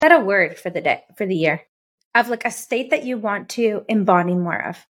set a word for the day, for the year, of like a state that you want to embody more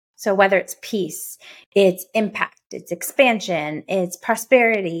of. So whether it's peace, it's impact, it's expansion, it's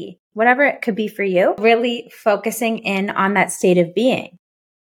prosperity, whatever it could be for you, really focusing in on that state of being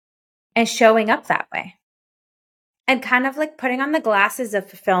and showing up that way. And kind of like putting on the glasses of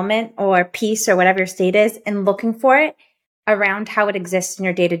fulfillment or peace or whatever your state is and looking for it around how it exists in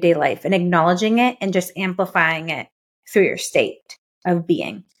your day-to-day life and acknowledging it and just amplifying it through your state of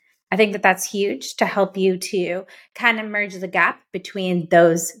being. I think that that's huge to help you to kind of merge the gap between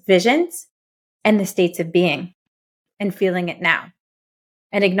those visions and the states of being and feeling it now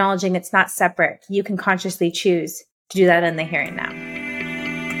and acknowledging it's not separate. You can consciously choose to do that in the here and now.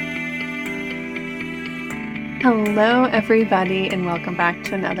 Hello, everybody, and welcome back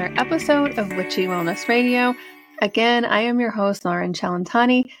to another episode of Witchy Wellness Radio. Again, I am your host, Loren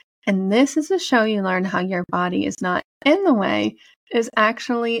Cellentani, and this is a show you learn how your body is not in the way, is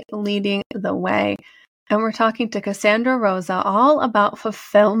actually leading the way. And we're talking to Cassandra Rosa all about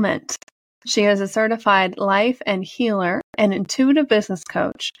fulfillment. She is a certified life and healer and intuitive business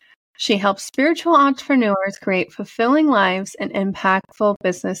coach. She helps spiritual entrepreneurs create fulfilling lives and impactful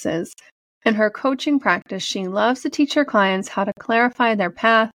businesses. In her coaching practice, she loves to teach her clients how to clarify their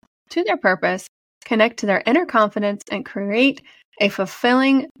path to their purpose, connect to their inner confidence, and create a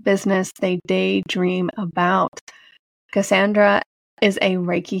fulfilling business they daydream about. Cassandra is a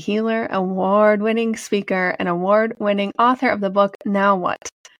Reiki healer, award-winning speaker, and award-winning author of the book, Now What?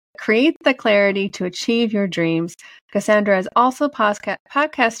 Create the Clarity to Achieve Your Dreams. Cassandra is also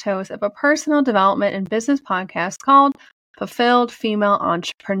podcast host of a personal development and business podcast called Fulfilled Female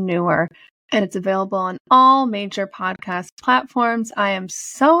Entrepreneur, and it's available on all major podcast platforms. I am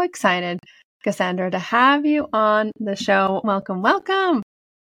so excited, Cassandra, to have you on the show. Welcome, welcome.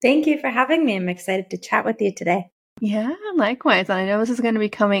 Thank you for having me. I'm excited to chat with you today. Yeah, likewise. I know this is going to be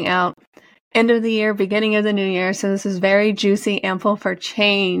coming out end of the year, beginning of the new year, so this is very juicy, ample for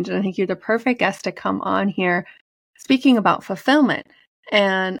change, and I think you're the perfect guest to come on here speaking about fulfillment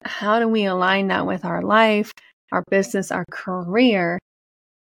and how do we align that with our life, our business, our career,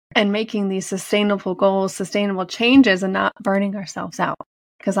 and making these sustainable goals, sustainable changes, and not burning ourselves out.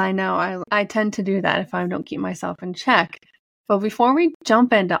 Because I know I tend to do that if I don't keep myself in check. But before we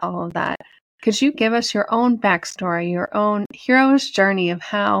jump into all of that, could you give us your own backstory, your own hero's journey of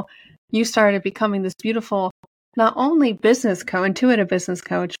how you started becoming this beautiful, not only intuitive business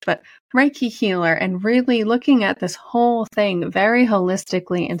coach, but Reiki healer, and really looking at this whole thing very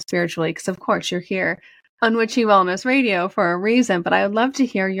holistically and spiritually? Because of course you're here on Witchy Wellness Radio for a reason, but I would love to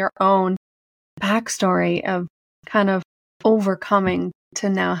hear your own backstory of kind of overcoming to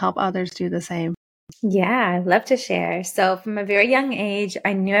now help others do the same. Yeah, I'd love to share. So from a very young age,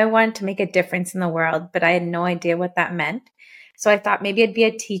 I knew I wanted to make a difference in the world, but I had no idea what that meant. So I thought maybe I'd be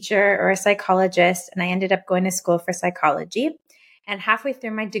a teacher or a psychologist, and I ended up going to school for psychology. And halfway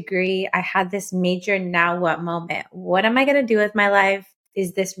through my degree, I had this major now what moment. What am I going to do with my life?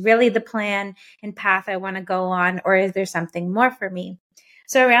 Is this really the plan and path I want to go on, or is there something more for me?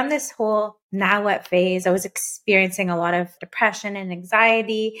 So around this whole now what phase, I was experiencing a lot of depression and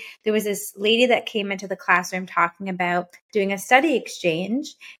anxiety. There was this lady that came into the classroom talking about doing a study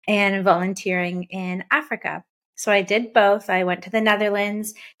exchange and volunteering in Africa. So I did both. I went to the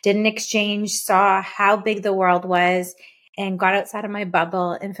Netherlands, did an exchange, saw how big the world was, and got outside of my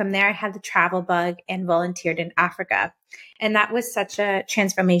bubble. And from there, I had the travel bug and volunteered in Africa. And that was such a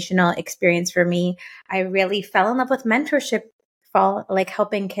transformational experience for me. I really fell in love with mentorship, like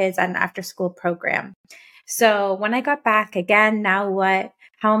helping kids at an after-school program. So when I got back again, now what?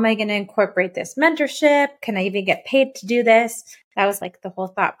 How am I going to incorporate this mentorship? Can I even get paid to do this? That was like the whole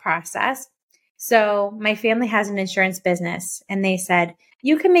thought process. So my family has an insurance business, and they said,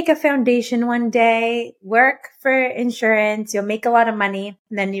 you can make a foundation one day, work for insurance, you'll make a lot of money,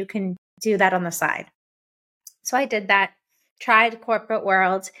 and then you can do that on the side. So I did that, tried corporate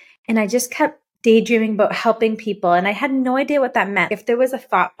world, and I just kept daydreaming about helping people. And I had no idea what that meant. If there was a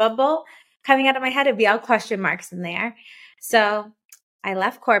thought bubble coming out of my head, it'd be all question marks in there. So I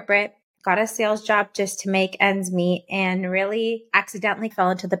left corporate, got a sales job just to make ends meet, and really accidentally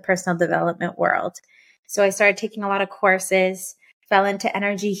fell into the personal development world. So I started taking a lot of courses, fell into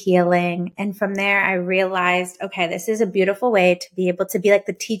energy healing. And from there, I realized, okay, this is a beautiful way to be able to be like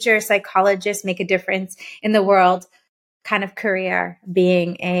the teacher, psychologist, make a difference in the world kind of career,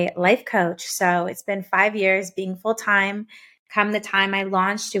 being a life coach. So it's been 5 years being full-time. Come the time I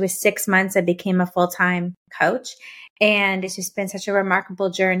launched, it was 6 months, I became a full-time coach. And it's just been such a remarkable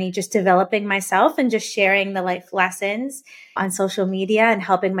journey, just developing myself and just sharing the life lessons on social media and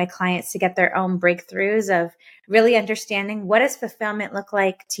helping my clients to get their own breakthroughs of really understanding, what does fulfillment look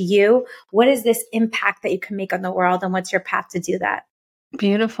like to you? What is this impact that you can make on the world? And what's your path to do that?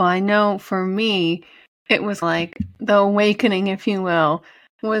 Beautiful. I know for me, it was like the awakening, if you will,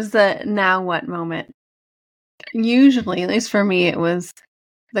 was the now what moment. Usually, at least for me, it was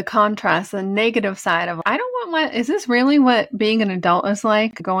the contrast, the negative side of, I don't want is this really what being an adult is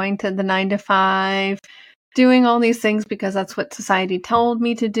like? Going to the 9 to 5, doing all these things because that's what society told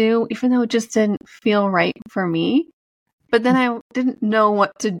me to do, even though it just didn't feel right for me. But then I didn't know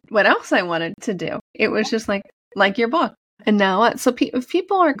what else I wanted to do. It was just like your book. And now what? So if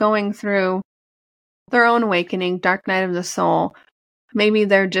people are going through their own awakening, dark night of the soul, maybe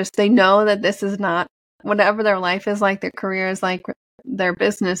they know that this is not, whatever their life is like, their career is like, their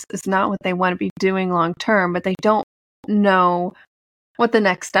business is not what they want to be doing long term, but they don't know what the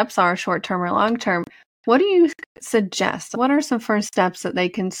next steps are, short term or long term. What do you suggest? What are some first steps that they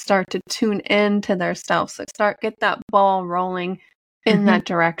can start to tune into their selves, get that ball rolling in that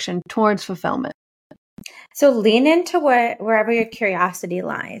direction towards fulfillment? So lean into wherever your curiosity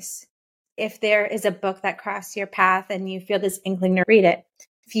lies. If there is a book that crossed your path and you feel this inkling to read it,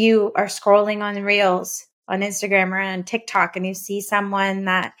 if you are scrolling on Reels on Instagram or on TikTok and you see someone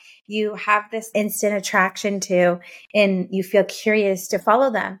that you have this instant attraction to and you feel curious to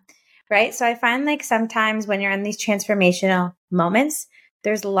follow them, right? So I find like sometimes when you're in these transformational moments,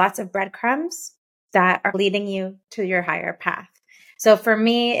 there's lots of breadcrumbs that are leading you to your higher path. So for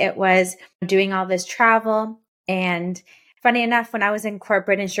me, it was doing all this travel. And funny enough, when I was in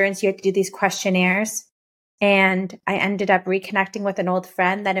corporate insurance, you had to do these questionnaires. And I ended up reconnecting with an old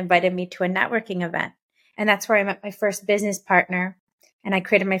friend that invited me to a networking event. And that's where I met my first business partner. And I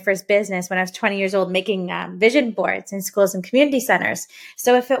created my first business when I was 20 years old, making vision boards in schools and community centers.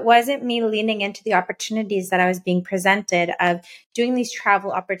 So if it wasn't me leaning into the opportunities that I was being presented of doing these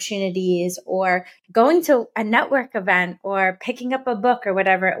travel opportunities or going to a network event or picking up a book or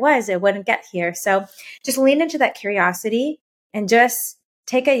whatever it was, it wouldn't get here. So just lean into that curiosity and just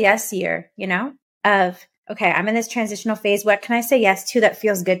take a yes year, of, okay, I'm in this transitional phase. What can I say yes to that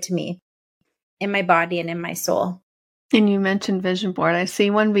feels good to me in my body and in my soul? And you mentioned vision board. I see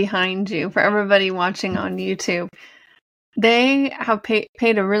one behind you for everybody watching on YouTube. They have played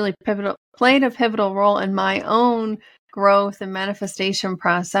a pivotal role in my own growth and manifestation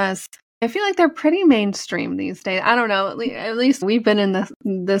process. I feel like they're pretty mainstream these days. I don't know. At least we've been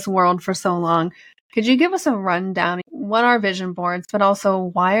in this world for so long. Could you give us a rundown? What are vision boards, but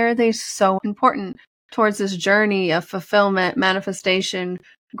also why are they so important towards this journey of fulfillment, manifestation,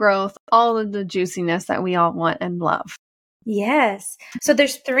 growth, all of the juiciness that we all want and love? Yes. So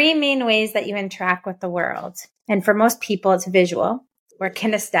there's 3 main ways that you interact with the world. And for most people, it's visual or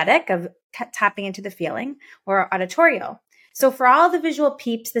kinesthetic of tapping into the feeling, or auditorial. So for all the visual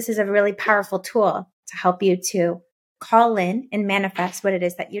peeps, this is a really powerful tool to help you to call in and manifest what it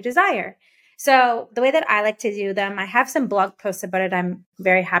is that you desire. So the way that I like to do them, I have some blog posts about it I'm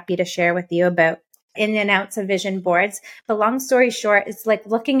very happy to share with you about in and outs of vision boards. But long story short, it's like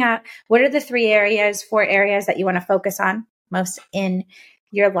looking at what are the 4 areas that you want to focus on most in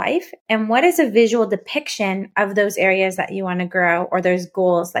your life, and what is a visual depiction of those areas that you want to grow or those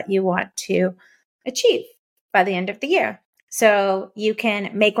goals that you want to achieve by the end of the year. So you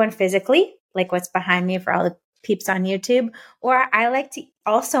can make one physically, like what's behind me for all the peeps on YouTube, or I like to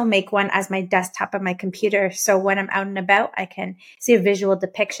also make one as my desktop of my computer. So when I'm out and about, I can see a visual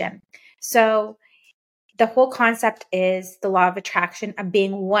depiction. So the whole concept is the law of attraction of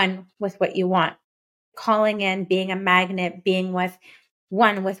being one with what you want, calling in, being a magnet, being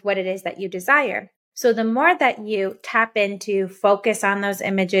one with what it is that you desire. So the more that you tap into, focus on those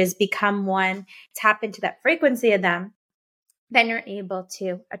images, become one, tap into that frequency of them, then you're able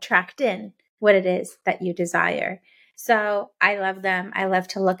to attract in what it is that you desire. So I love them. I love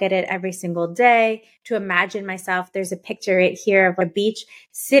to look at it every single day, to imagine myself. There's a picture right here of a beach,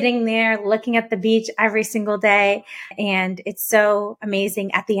 sitting there looking at the beach every single day. And it's so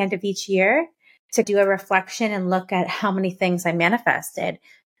amazing at the end of each year to do a reflection and look at how many things I manifested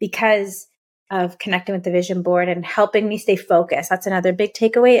because of connecting with the vision board and helping me stay focused. That's another big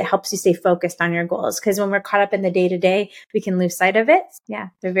takeaway. It helps you stay focused on your goals because when we're caught up in the day-to-day, we can lose sight of it. Yeah,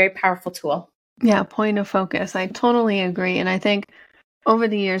 they're a very powerful tool. Yeah, point of focus. I totally agree. And I think over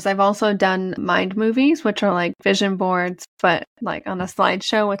the years, I've also done mind movies, which are like vision boards, but like on a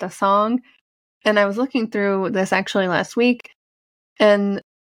slideshow with a song. And I was looking through this actually last week and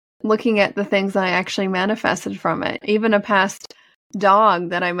looking at the things that I actually manifested from it. Even a past dog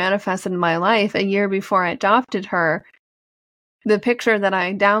that I manifested in my life a year before I adopted her, the picture that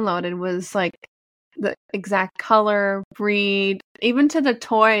I downloaded was like the exact color, breed, even to the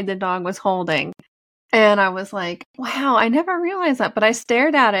toy the dog was holding. And I was like, wow, I never realized that. But I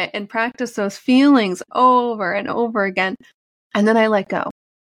stared at it and practiced those feelings over and over again. And then I let go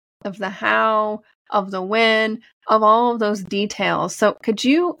of the how, of the when, of all of those details. So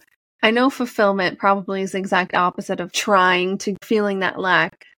I know fulfillment probably is the exact opposite of trying to feeling that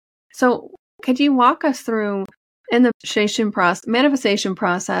lack. So could you walk us through in the manifestation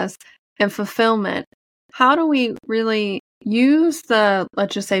process and fulfillment, how do we really use the,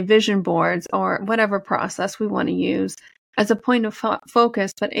 let's just say, vision boards or whatever process we want to use as a point of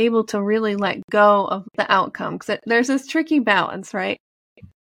focus, but able to really let go of the outcome? Because there's this tricky balance, right?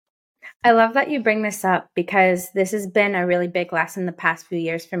 I love that you bring this up because this has been a really big lesson the past few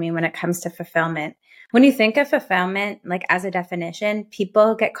years for me when it comes to fulfillment. When you think of fulfillment, like as a definition,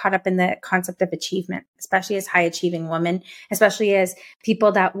 people get caught up in the concept of achievement, especially as high achieving women, especially as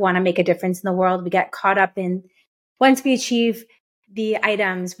people that want to make a difference in the world. We get caught up in once we achieve the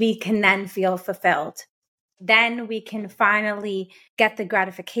items, we can then feel fulfilled. Then we can finally get the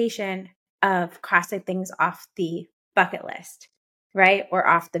gratification of crossing things off the bucket list, right? Or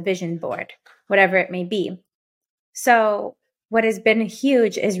off the vision board, whatever it may be. So what has been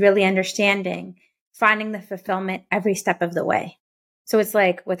huge is really understanding, finding the fulfillment every step of the way. So it's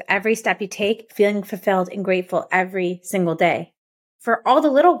like with every step you take, feeling fulfilled and grateful every single day for all the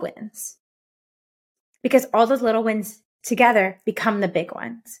little wins. Because all those little wins together become the big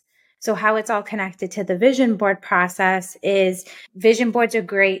ones. So how it's all connected to the vision board process is vision boards are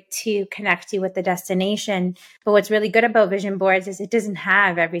great to connect you with the destination. But what's really good about vision boards is it doesn't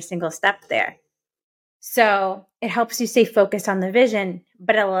have every single step there. So it helps you stay focused on the vision,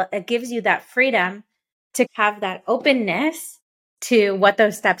 but it gives you that freedom to have that openness to what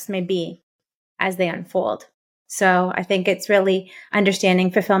those steps may be as they unfold. So I think it's really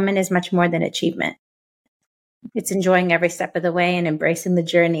understanding fulfillment is much more than achievement. It's enjoying every step of the way and embracing the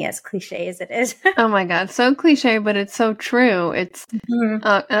journey, as cliche as it is. Oh my God, so cliche, but it's so true. It's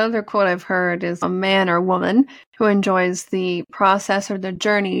another quote I've heard is a man or woman who enjoys the process or the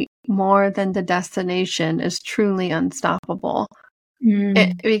journey more than the destination is truly unstoppable.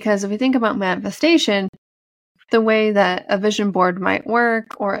 Because if you think about manifestation, the way that a vision board might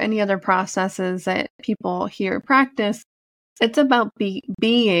work or any other processes that people here practice, it's about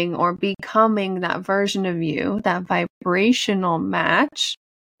being or becoming that version of you, that vibrational match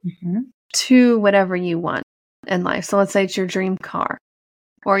to whatever you want in life. So let's say it's your dream car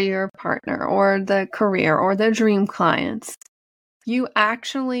or your partner or the career or the dream clients. You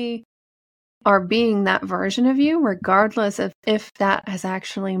actually are being that version of you regardless of if that has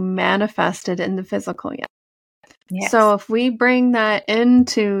actually manifested in the physical yet. Yes. So if we bring that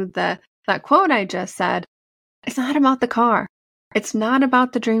into that quote I just said, it's not about the car. It's not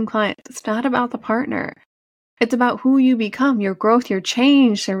about the dream client. It's not about the partner. It's about who you become, your growth, your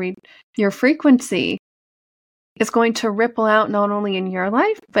change, your frequency is going to ripple out not only in your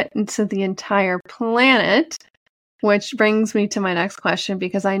life, but into the entire planet, which brings me to my next question,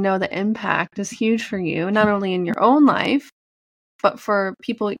 because I know the impact is huge for you, not only in your own life, but for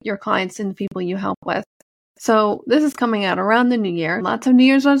people, your clients and the people you help with. So this is coming out around the new year. Lots of New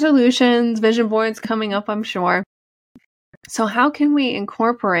Year's resolutions, vision boards coming up, I'm sure. So how can we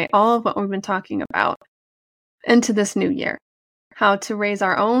incorporate all of what we've been talking about into this new year? How to raise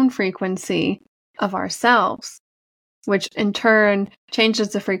our own frequency of ourselves, which in turn changes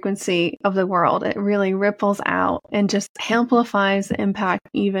the frequency of the world. It really ripples out and just amplifies the impact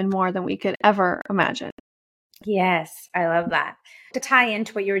even more than we could ever imagine. Yes, I love that. To tie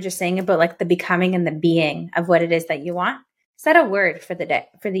into what you were just saying about like the becoming and the being of what it is that you want, set a word for the day,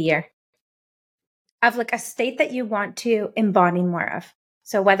 for the year, of like a state that you want to embody more of.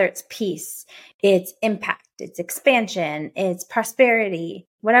 So whether it's peace, it's impact, it's expansion, it's prosperity,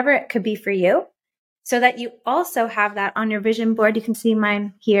 whatever it could be for you, so that you also have that on your vision board. You can see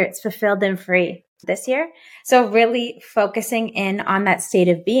mine here. It's fulfilled and free this year. So really focusing in on that state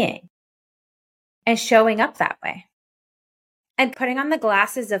of being and showing up that way. And putting on the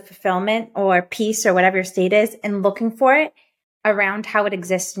glasses of fulfillment or peace or whatever your state is and looking for it around how it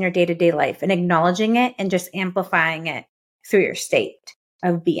exists in your day-to-day life and acknowledging it and just amplifying it through your state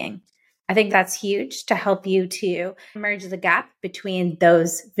of being. I think that's huge to help you to merge the gap between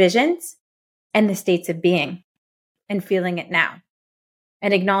those visions and the states of being and feeling it now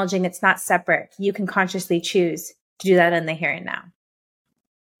and acknowledging it's not separate. You can consciously choose to do that in the here and now.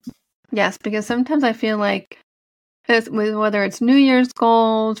 Yes, because sometimes I feel like whether it's New Year's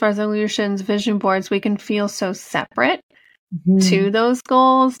goals, resolutions, vision boards, we can feel so separate to those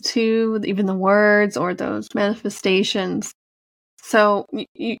goals, to even the words or those manifestations. So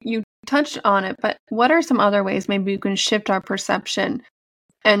you touched on it, but what are some other ways maybe we can shift our perception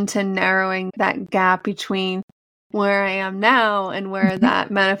into narrowing that gap between where I am now and where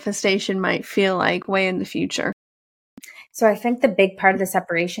that manifestation might feel like way in the future? So I think the big part of the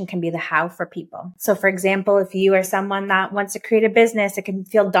separation can be the how for people. So for example, if you are someone that wants to create a business, it can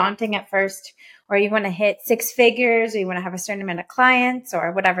feel daunting at first, or you want to hit 6 figures, or you want to have a certain amount of clients,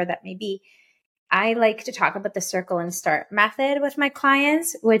 or whatever that may be. I like to talk about the circle and start method with my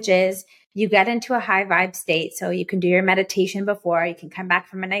clients, which is you get into a high vibe state. So you can do your meditation before, you can come back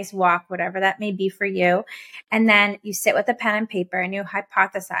from a nice walk, whatever that may be for you. And then you sit with a pen and paper and you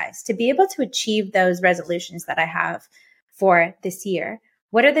hypothesize to be able to achieve those resolutions that I have for this year.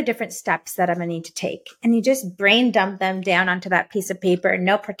 What are the different steps that I'm going to need to take? And you just brain dump them down onto that piece of paper,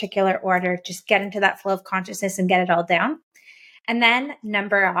 no particular order, just get into that flow of consciousness and get it all down. And then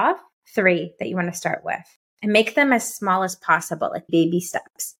number off 3 that you want to start with and make them as small as possible, like baby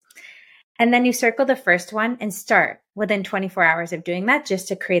steps. And then you circle the first one and start within 24 hours of doing that just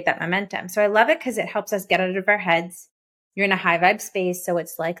to create that momentum. So I love it because it helps us get out of our heads. You're in a high vibe space. So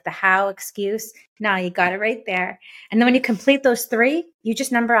it's like the how excuse. No, you got it right there. And then when you complete those 3, you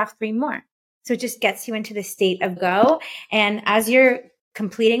just number off 3 more. So it just gets you into the state of go. And as you're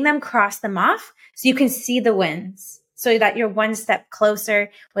completing them, cross them off so you can see the wins so that you're one step closer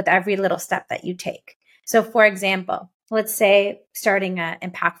with every little step that you take. So for example, let's say starting an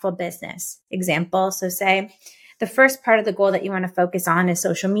impactful business example. So say the first part of the goal that you want to focus on is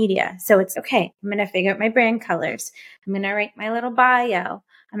social media. So it's okay. I'm going to figure out my brand colors. I'm going to write my little bio.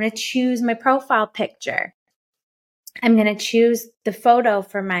 I'm going to choose my profile picture. I'm going to choose the photo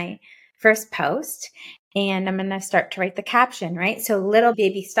for my first post. And I'm going to start to write the caption, right? So little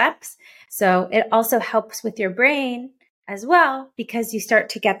baby steps. So it also helps with your brain as well, because you start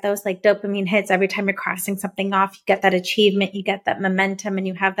to get those like dopamine hits every time you're crossing something off. You get that achievement, you get that momentum, and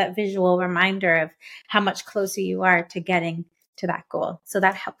you have that visual reminder of how much closer you are to getting to that goal. So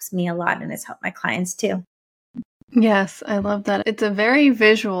that helps me a lot and it's helped my clients too. Yes, I love that. It's a very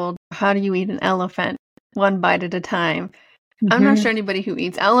visual, how do you eat an elephant? One bite at a time. I'm not sure anybody who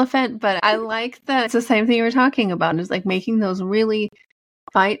eats elephant, but I like that. It's the same thing you were talking about, is like making those really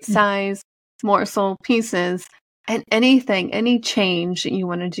bite-sized morsel pieces. And anything, any change that you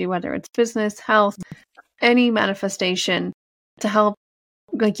want to do, whether it's business, health, any manifestation, to help,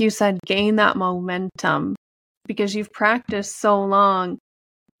 like you said, gain that momentum, because you've practiced so long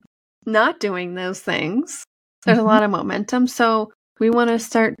not doing those things. There's a lot of momentum. So we want to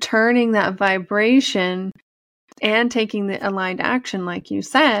start turning that vibration and taking the aligned action, like you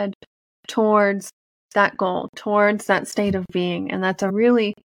said, towards that goal, towards that state of being. And that's a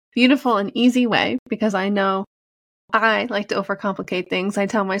really beautiful and easy way, because I know I like to overcomplicate things. I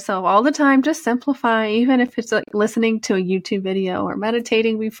tell myself all the time, just simplify, even if it's like listening to a YouTube video or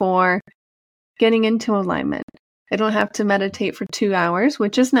meditating before getting into alignment. I don't have to meditate for 2 hours,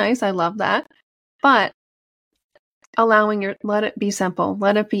 which is nice. I love that. But allowing let it be simple,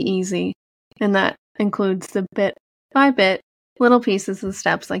 let it be easy. And that includes the bit by bit, little pieces of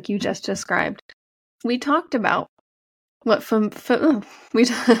steps like you just described. We talked about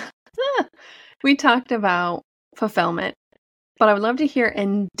we talked about fulfillment, but I would love to hear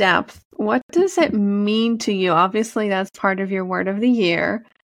in depth, what does it mean to you? Obviously, that's part of your word of the year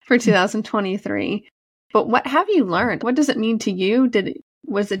for 2023, but what have you learned? What does it mean to you?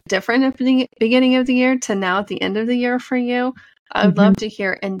 Was it different at the beginning of the year to now at the end of the year for you? I would love to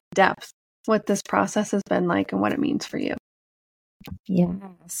hear in depth what this process has been like and what it means for you. Yeah.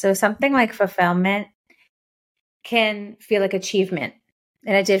 So something like fulfillment can feel like achievement.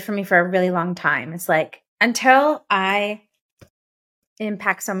 And it did for me for a really long time. It's like, until I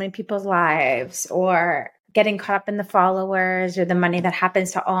impact so many people's lives, or getting caught up in the followers or the money that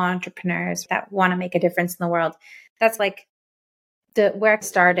happens to all entrepreneurs that want to make a difference in the world, that's like where it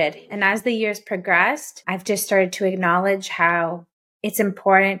started. And as the years progressed, I've just started to acknowledge how it's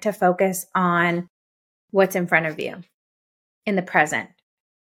important to focus on what's in front of you in the present.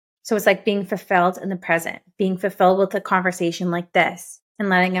 So it's like being fulfilled in the present, being fulfilled with a conversation like this and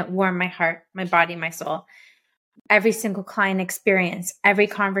letting it warm my heart, my body, my soul. Every single client experience, every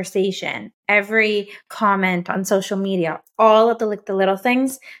conversation, every comment on social media, all of the little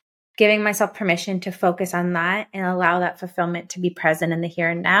things, giving myself permission to focus on that and allow that fulfillment to be present in the here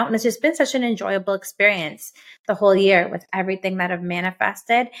and now. And it's just been such an enjoyable experience the whole year with everything that I've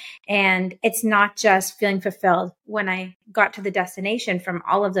manifested. And it's not just feeling fulfilled when I got to the destination from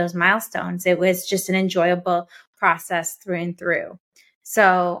all of those milestones. It was just an enjoyable process through and through.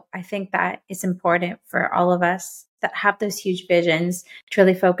 So I think that it's important for all of us that have those huge visions to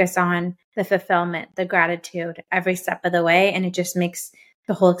really focus on the fulfillment, the gratitude every step of the way. And it just makes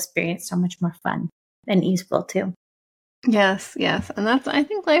the whole experience so much more fun and easeful too. Yes, yes. And I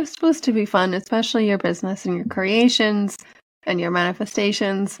think life's supposed to be fun, especially your business and your creations and your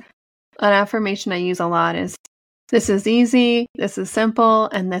manifestations. An affirmation I use a lot is, this is easy, this is simple,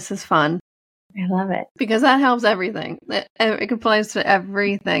 and this is fun. I love it. Because that helps everything. It applies to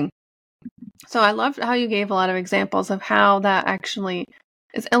everything. So I loved how you gave a lot of examples of how that actually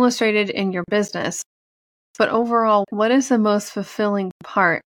is illustrated in your business. But overall, what is the most fulfilling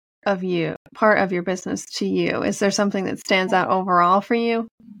part of your business to you? Is there something that stands out overall for you?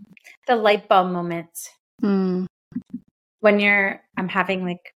 The light bulb moments. Mm. When I'm having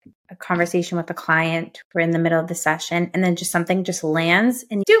like a conversation with a client, we're in the middle of the session, and then just something just lands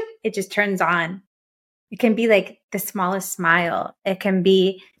and it just turns on. It can be like the smallest smile. It can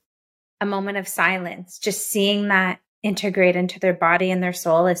be a moment of silence. Just seeing that integrate into their body and their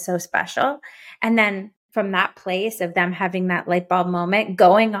soul is so special. And then from that place of them having that light bulb moment,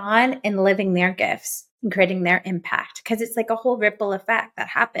 going on and living their gifts and creating their impact. Because it's like a whole ripple effect that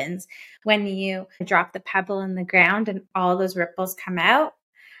happens when you drop the pebble in the ground and all those ripples come out.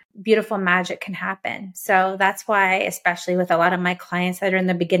 Beautiful magic can happen. So that's why, especially with a lot of my clients that are in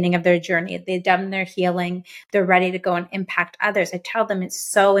the beginning of their journey, they've done their healing, they're ready to go and impact others. I tell them it's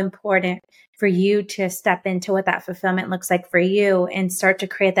so important for you to step into what that fulfillment looks like for you and start to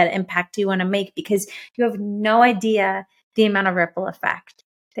create that impact you want to make, because you have no idea the amount of ripple effect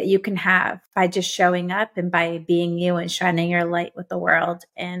that you can have by just showing up and by being you and shining your light with the world.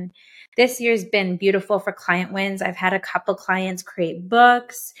 And this year's been beautiful for client wins. I've had a couple clients create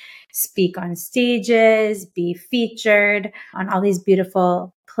books, speak on stages, be featured on all these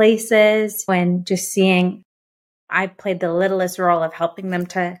beautiful places. When just seeing I played the littlest role of helping them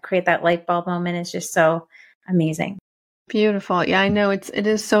to create that light bulb moment is just so amazing. Beautiful. Yeah, I know it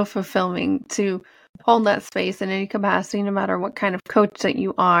is so fulfilling to hold that space in any capacity, no matter what kind of coach that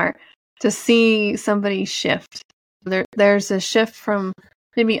you are, to see somebody shift. There's a shift from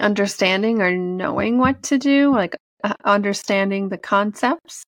maybe understanding or knowing what to do, like understanding the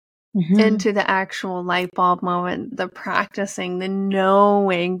concepts, into the actual light bulb moment, the practicing, the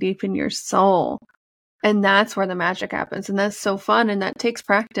knowing deep in your soul. And that's where the magic happens. And that's so fun. And that takes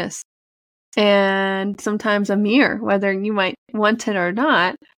practice. And sometimes a mirror, whether you might want it or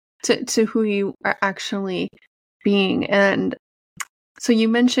not, to who you are actually being. And so you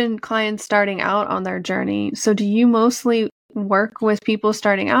mentioned clients starting out on their journey. So do you mostly work with people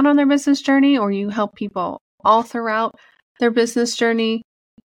starting out on their business journey, or you help people all throughout their business journey?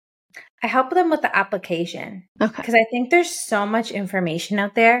 I help them with the application, Okay. because I think there's so much information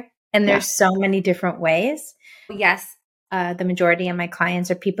out there and there's so many different ways. Yes, the majority of my clients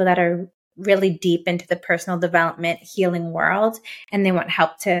are people that are really deep into the personal development healing world, and they want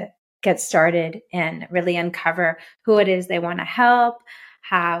help to get started and really uncover who it is they want to help,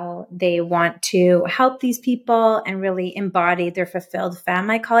 how they want to help these people and really embody their fulfilled femme,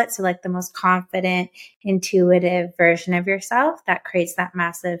 I call it. So like the most confident, intuitive version of yourself that creates that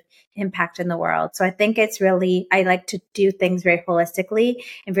massive impact in the world. So I think it's really, I like to do things very holistically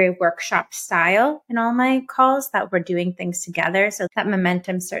and very workshop style in all my calls, that we're doing things together. So that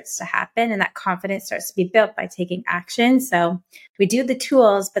momentum starts to happen and that confidence starts to be built by taking action. So we do the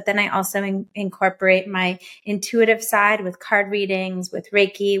tools, but then I also incorporate my intuitive side with card readings, with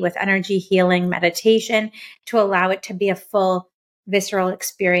Reiki, with energy healing, meditation, to allow it to be a full visceral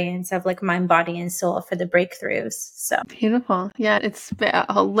experience of like mind, body, and soul for the breakthroughs. So beautiful. Yeah, it's a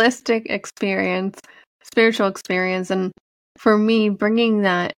holistic experience, spiritual experience. And for me, bringing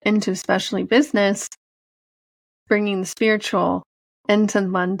that into especially business, bringing the spiritual into the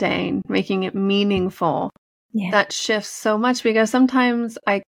mundane, making it meaningful, that shifts so much, because sometimes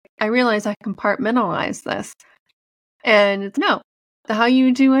I realize I compartmentalize this. And it's no, how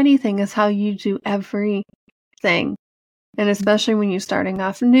you do anything is how you do everything. And especially when you're starting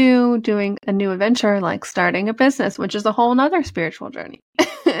off new, doing a new adventure, like starting a business, which is a whole nother spiritual journey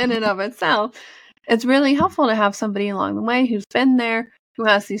in and of itself. It's really helpful to have somebody along the way who's been there, who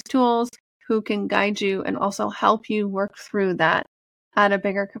has these tools, who can guide you and also help you work through that at a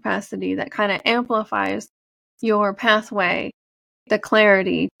bigger capacity that kind of amplifies your pathway, the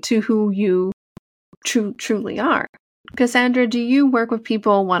clarity to who you truly are. Cassandra, do you work with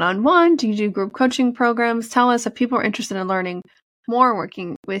people one-on-one? Do you do group coaching programs? Tell us, if people are interested in learning more,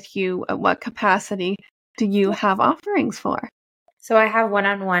 working with you, at what capacity do you have offerings for? So I have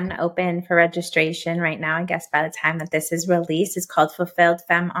one-on-one open for registration right now. I guess by the time that this is released, it's called Fulfilled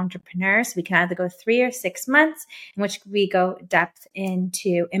Femme Entrepreneur. So we can either go 3 or 6 months, in which we go depth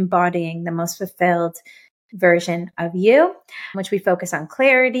into embodying the most fulfilled version of you, which we focus on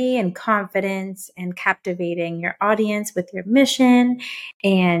clarity and confidence and captivating your audience with your mission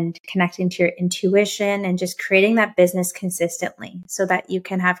and connecting to your intuition and just creating that business consistently so that you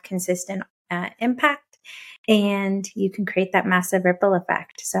can have consistent impact and you can create that massive ripple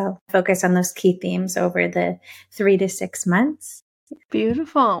effect. So focus on those key themes over the 3 to 6 months.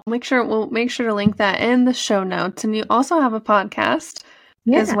 Beautiful. We'll make sure to link that in the show notes. And you also have a podcast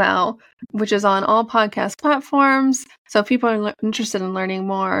as well, which is on all podcast platforms. So if people are interested in learning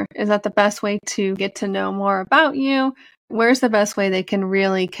more, is that the best way to get to know more about you? Where's the best way they can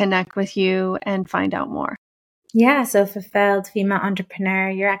really connect with you and find out more? Yeah, so Fulfilled Female Entrepreneur,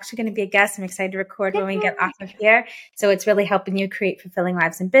 you're actually going to be a guest. I'm excited to record when we get off of here. So it's really helping you create fulfilling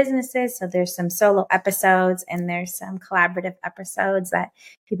lives and businesses. So there's some solo episodes and there's some collaborative episodes that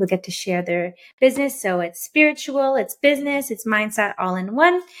people get to share their business. So it's spiritual, it's business, it's mindset all in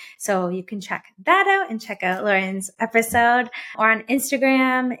one. So you can check that out and check out Loren's episode. Or on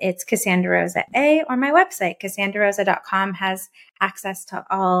Instagram, it's Cassandra Rosa A, or my website, CassandraRosa.com, has access to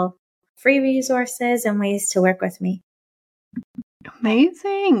all free resources and ways to work with me.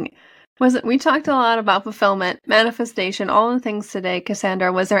 Amazing. We talked a lot about fulfillment, manifestation, all the things today,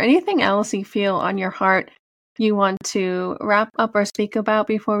 Cassandra. Was there anything else you feel on your heart you want to wrap up or speak about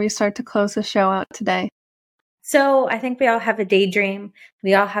before we start to close the show out today? So I think we all have a daydream.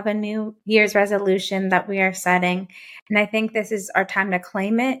 We all have a New Year's resolution that we are setting. And I think this is our time to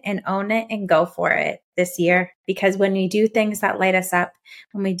claim it and own it and go for it this year. Because when we do things that light us up,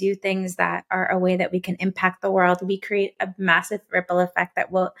 when we do things that are a way that we can impact the world, we create a massive ripple effect that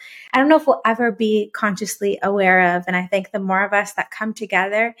I don't know if we'll ever be consciously aware of. And I think the more of us that come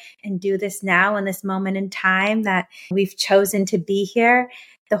together and do this now in this moment in time that we've chosen to be here,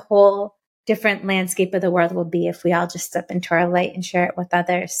 the whole different landscape of the world will be if we all just step into our light and share it with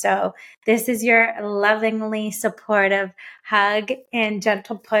others. So this is your lovingly supportive hug and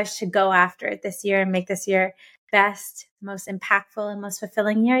gentle push to go after it this year and make this your best, most impactful, and most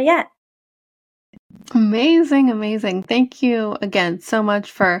fulfilling year yet. Amazing, amazing. Thank you again so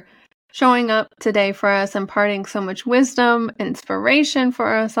much for showing up today for us, imparting so much wisdom, inspiration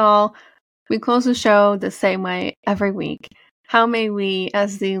for us all. We close the show the same way every week. How may we,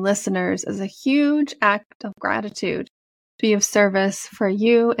 as the listeners, as a huge act of gratitude, be of service for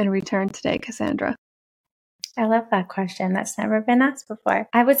you in return today, Cassandra? I love that question. That's never been asked before.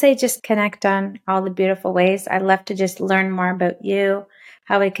 I would say just connect on all the beautiful ways. I'd love to just learn more about you,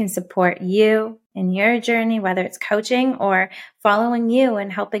 how I can support you in your journey, whether it's coaching or following you and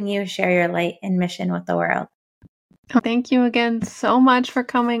helping you share your light and mission with the world. Thank you again so much for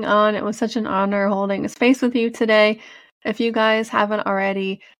coming on. It was such an honor holding a space with you today. If you guys haven't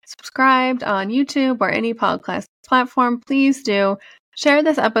already subscribed on YouTube or any podcast platform, please do. Share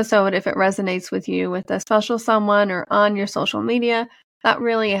this episode if it resonates with you with a special someone or on your social media. That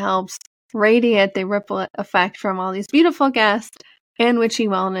really helps radiate the ripple effect from all these beautiful guests and Witchy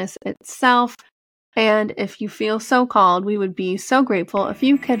Wellness itself. And if you feel so called, we would be so grateful if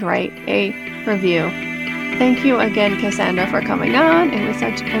you could write a review. Thank you again, Cassandra, for coming on. It was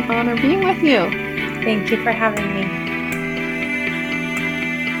such an honor being with you. Thank you for having me.